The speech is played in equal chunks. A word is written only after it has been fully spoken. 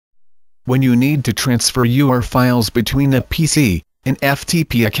when you need to transfer your files between a PC, an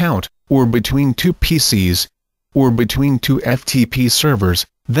FTP account, or between two PCs, or between two FTP servers,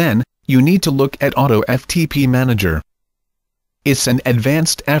 then you need to look at Auto FTP Manager. It's an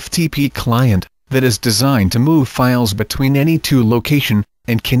advanced FTP client that is designed to move files between any two locations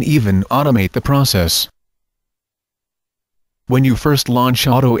and can even automate the process. When you first launch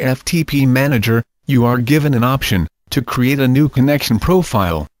Auto FTP Manager, you are given an option to create a new connection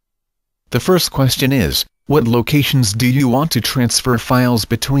profile. The first question is, what locations do you want to transfer files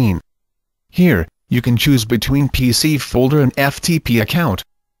between? Here, you can choose between PC folder and FTP account,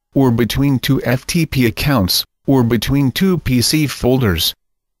 or between two FTP accounts, or between two PC folders.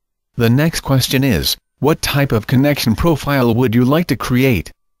 The next question is, what type of connection profile would you like to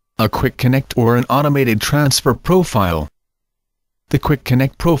create? A quick connect or an automated transfer profile? The quick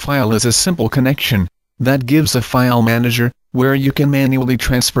connect profile is a simple connection that gives a file manager where you can manually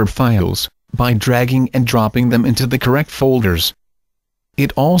transfer files by dragging and dropping them into the correct folders.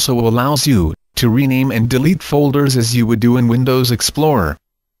 It also allows you to rename and delete folders as you would do in Windows Explorer.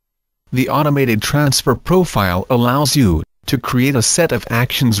 The automated transfer profile allows you to create a set of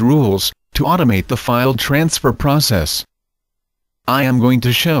actions rules to automate the file transfer process. I am going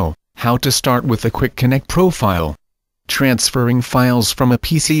to show how to start with a quick connect profile, transferring files from a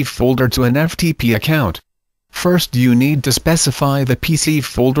PC folder to an FTP account. First, you need to specify the PC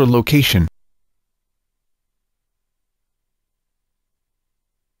folder location.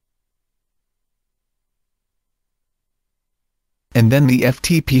 And then the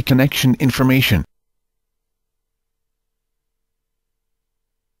FTP connection information.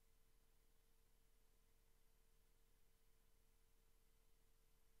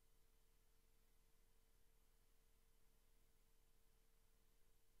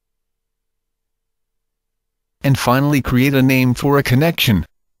 And finally create a name for a connection.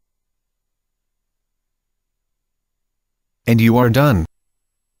 And you are done.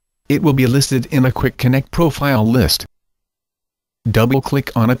 It will be listed in a quick connect profile list.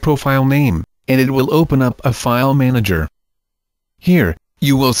 Double-click on a profile name, and it will open up a file manager. Here,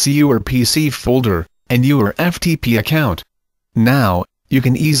 you will see your PC folder and your FTP account. Now, you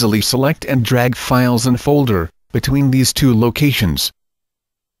can easily select and drag files and folder between these two locations.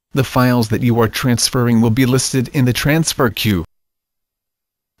 The files that you are transferring will be listed in the transfer queue.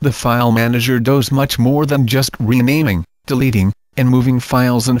 The file manager does much more than just renaming, deleting, and moving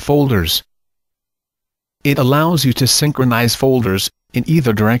files and folders. It allows you to synchronize folders in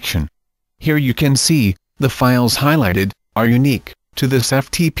either direction. Here you can see the files highlighted are unique to this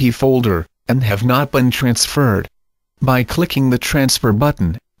FTP folder and have not been transferred. By clicking the transfer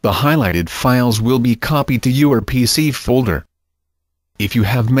button, the highlighted files will be copied to your PC folder. If you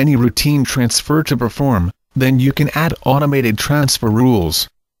have many routine transfer to perform, then you can add automated transfer rules.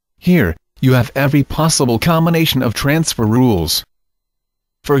 Here, you have every possible combination of transfer rules.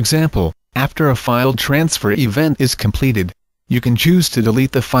 For example, after a file transfer event is completed, you can choose to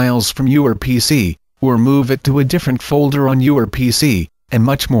delete the files from your PC, or move it to a different folder on your PC, and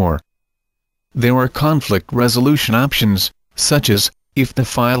much more. There are conflict resolution options, such as, if the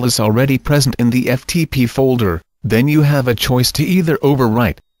file is already present in the FTP folder, then you have a choice to either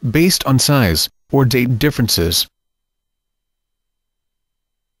overwrite, based on size, or date differences.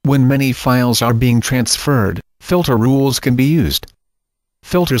 When many files are being transferred, filter rules can be used.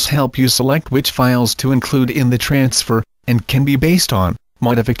 Filters help you select which files to include in the transfer, and can be based on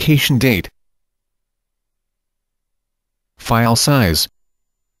modification date, file size,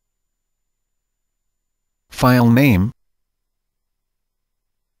 file name,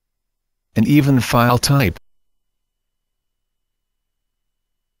 and even file type.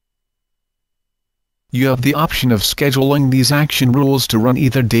 You have the option of scheduling these action rules to run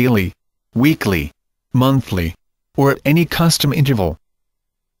either daily, weekly, monthly, or at any custom interval.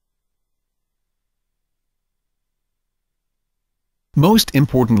 Most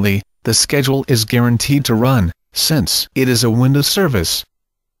importantly, the schedule is guaranteed to run, since it is a Windows service.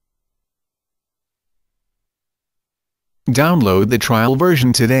 Download the trial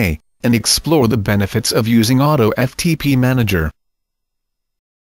version today, and explore the benefits of using Auto FTP Manager.